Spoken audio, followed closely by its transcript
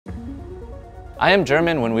I am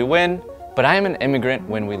German when we win, but I am an immigrant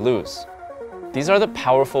when we lose. These are the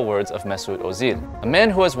powerful words of Mesut Ozil, a man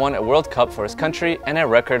who has won a World Cup for his country and a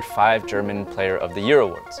record 5 German Player of the Year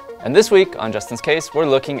awards. And this week on sCase, we're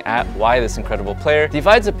looking at why this incredible player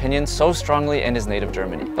divides opinion so strongly in his native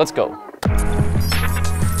Germany. Let's go.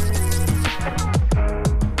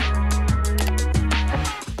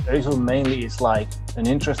 Özil mainly is like an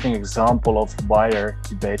interesting example of wider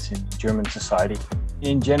debates in German society.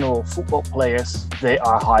 In general, football players, they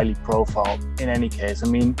are highly profiled in any case. I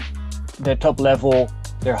mean, they're top level,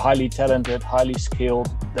 they're highly talented, highly skilled,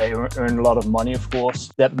 they earn a lot of money, of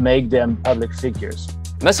course, that make them public figures.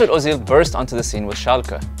 Mesut Ozil burst onto the scene with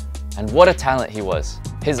Schalke. And what a talent he was.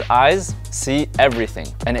 His eyes see everything,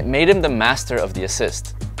 and it made him the master of the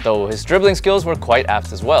assist, though his dribbling skills were quite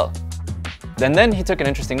apt as well. Then he took an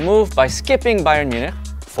interesting move by skipping Bayern Munich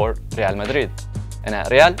for Real Madrid. And at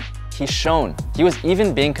Real, he shone. He was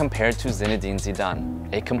even being compared to Zinedine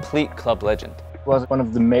Zidane, a complete club legend. Was one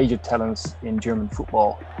of the major talents in German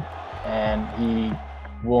football, and he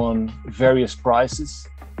won various prizes.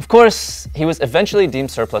 Of course, he was eventually deemed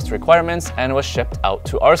surplus to requirements and was shipped out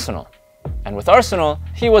to Arsenal. And with Arsenal,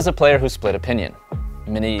 he was a player who split opinion.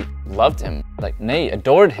 Many loved him, nay,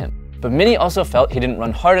 adored him. But many also felt he didn't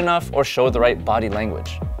run hard enough or show the right body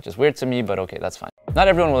language, which is weird to me, but okay, that's fine. Not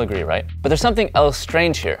everyone will agree, right? But there's something else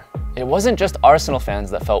strange here. It wasn't just Arsenal fans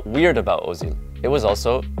that felt weird about Ozil. It was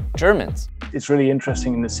also Germans. It's really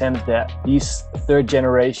interesting in the sense that he's third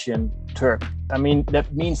generation Turk. I mean,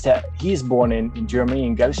 that means that he's born in Germany,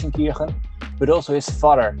 in Gelsenkirchen, but also his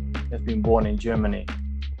father has been born in Germany.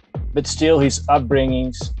 But still, his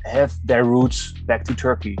upbringings have their roots back to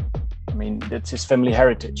Turkey. I mean, that's his family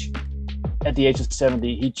heritage. At the age of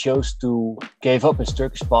 70, he chose to give up his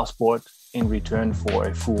Turkish passport in return for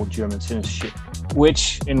a full German citizenship,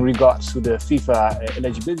 which, in regards to the FIFA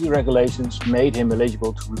eligibility regulations, made him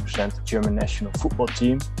eligible to represent the German national football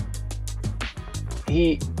team.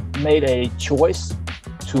 He made a choice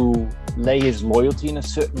to lay his loyalty in a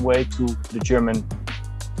certain way to the German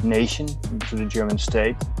nation, to the German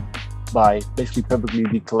state, by basically publicly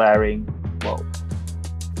declaring, well,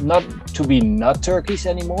 not to be not Turkish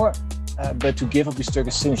anymore, but to give up his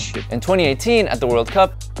Turkish citizenship. In 2018, at the World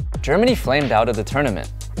Cup, Germany flamed out of the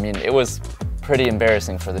tournament. I mean, it was pretty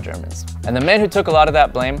embarrassing for the Germans. And the man who took a lot of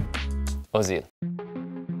that blame, Özil.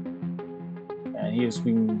 And he has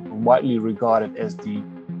been widely regarded as the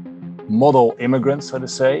model immigrant, so to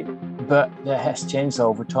say, but that has changed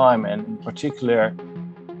over time, and in particular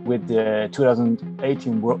with the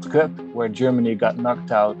 2018 World Cup, where Germany got knocked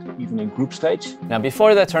out even in group stage. Now,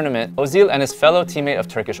 before that tournament, Özil and his fellow teammate of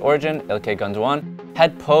Turkish origin, İlkay Gündoğan,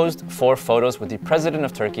 had posed for photos with the president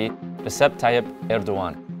of Turkey, Recep Tayyip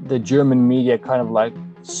Erdogan. The German media kind of like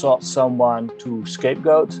sought someone to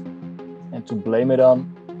scapegoat and to blame it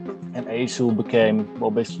on, and Özil became, well,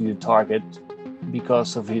 basically the target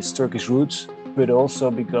because of his Turkish roots, but also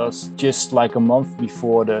because just like a month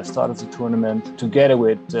before the start of the tournament, together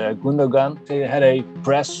with Gündoğan, they had a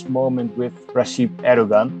press moment with Recep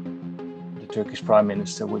Erdogan, the Turkish Prime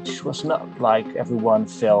Minister, which was not like everyone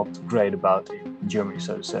felt great about in Germany,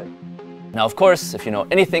 so to say. Now, of course, if you know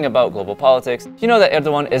anything about global politics, you know that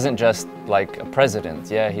Erdogan isn't just like a president.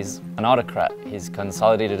 Yeah, he's an autocrat. He's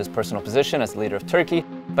consolidated his personal position as the leader of Turkey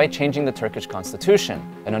by changing the Turkish constitution.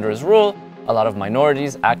 And under his rule, a lot of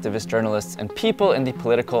minorities, activists, journalists, and people in the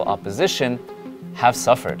political opposition have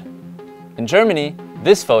suffered. In Germany,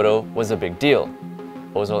 this photo was a big deal.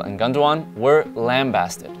 Özil and Gündoğan were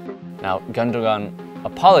lambasted. Now, Gündoğan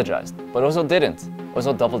apologized, but Özil didn't.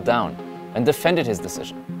 Özil doubled down and defended his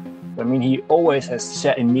decision. I mean, he always has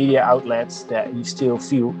said in media outlets that he still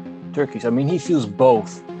feels Turkish. I mean, he feels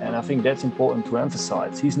both, and I think that's important to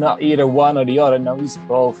emphasize. He's not either one or the other, no, he's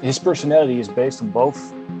both. His personality is based on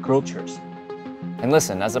both cultures. And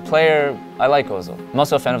listen, as a player, I like Özil. I'm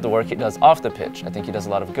also a fan of the work he does off the pitch. I think he does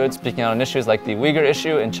a lot of good, speaking out on issues like the Uyghur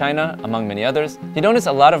issue in China, among many others. He donates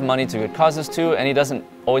a lot of money to good causes too, and he doesn't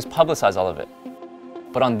always publicize all of it.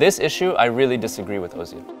 But on this issue, I really disagree with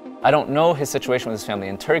Özil. I don't know his situation with his family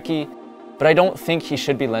in Turkey, but I don't think he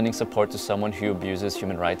should be lending support to someone who abuses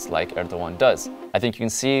human rights like Erdogan does. I think you can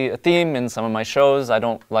see a theme in some of my shows. I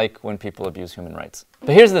don't like when people abuse human rights.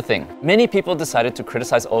 But here's the thing. Many people decided to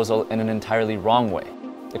criticize Özil in an entirely wrong way.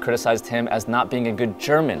 They criticized him as not being a good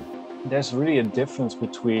German. There's really a difference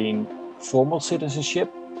between formal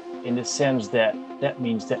citizenship, in the sense that that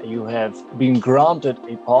means that you have been granted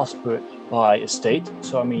a passport by a state.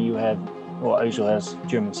 So, I mean, Özil has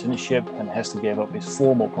German citizenship and has to give up his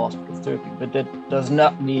formal passport of Turkey. But that does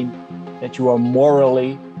not mean that you are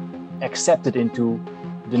morally accepted into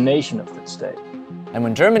the nation of that state. And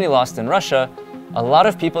when Germany lost in Russia, A lot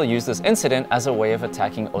of people use this incident as a way of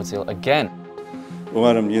attacking Özil again.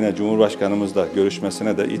 Umarım yine Cumhurbaşkanımızla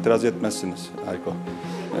görüşmesine de itiraz etmezsiniz Ayko.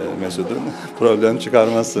 Mesut'un problem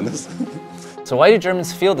çıkarmazsınız. So why do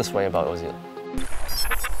Germans feel this way about Özil?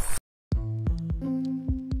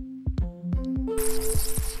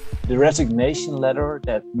 The resignation letter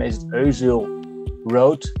that Mesut Ozil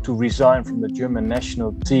wrote to resign from the German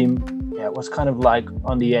national team was kind of like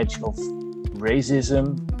on the edge of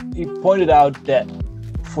racism. He pointed out that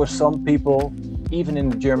for some people, even in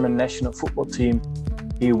the German national football team,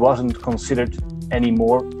 he wasn't considered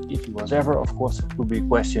anymore. If he was ever, of course, it would be a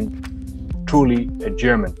question, truly a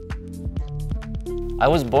German. I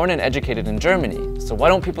was born and educated in Germany, so why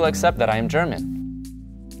don't people accept that I am German?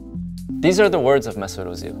 These are the words of Mesut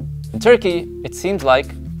Ozil. In Turkey, it seems like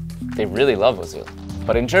they really love Özil.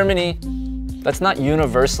 But in Germany, that's not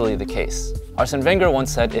universally the case. Arsene Wenger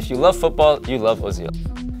once said, if you love football, you love Özil.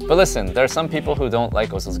 But listen, there are some people who don't like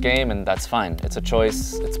Özil's game, and that's fine. It's a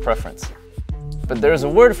choice, it's preference. But there's a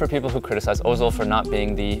word for people who criticize Özil for not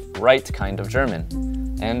being the right kind of German.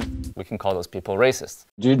 And we can call those people racist.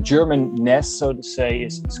 The German-ness, so to say,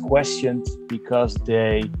 is questioned because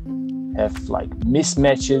they have like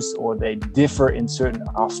mismatches or they differ in certain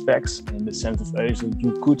aspects. In the sense of Özil,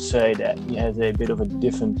 you could say that he has a bit of a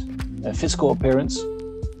different physical appearance.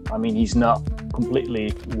 I mean, he's not completely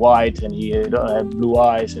white and he don't have blue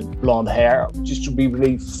eyes and blonde hair. Just to be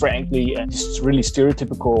really frankly, it's really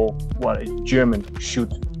stereotypical what a German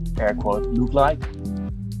should, air quote, look like.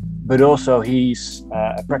 But also he's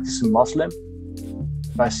a practicing Muslim.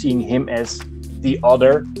 By seeing him as the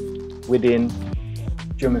other within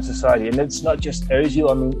German society. And it's not just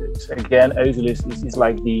Özil. I mean, again, Özil is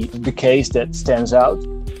like the case that stands out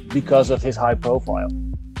because of his high profile.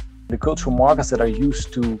 The cultural markers that are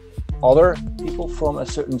used to other people from a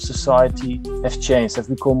certain society have changed, have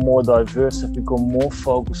become more diverse, have become more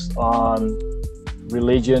focused on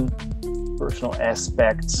religion, personal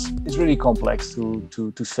aspects. It's really complex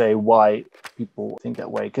to say why people think that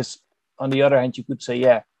way. Because on the other hand, you could say,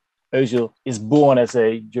 yeah, Özil is born as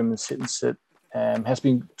a German citizen, has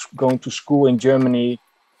been going to school in Germany,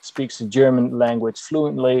 speaks the German language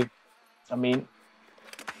fluently. I mean,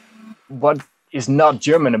 what is not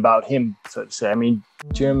German about him, so to say? I mean,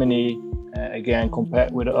 Germany, again,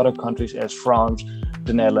 compared with other countries as France,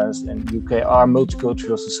 the Netherlands and UK, are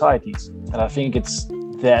multicultural societies. And I think it's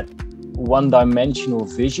that one-dimensional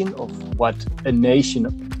vision of what a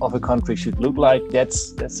nation of a country should look like.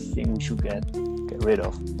 That's the thing we should get rid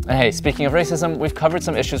of. And hey, speaking of racism, we've covered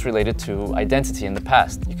some issues related to identity in the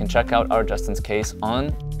past. You can check out our Justin's case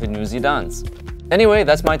on the New Zidans. Anyway,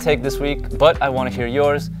 that's my take this week, but I want to hear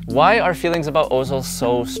yours. Why are feelings about Özil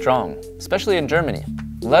so strong, especially in Germany?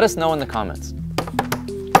 Let us know in the comments.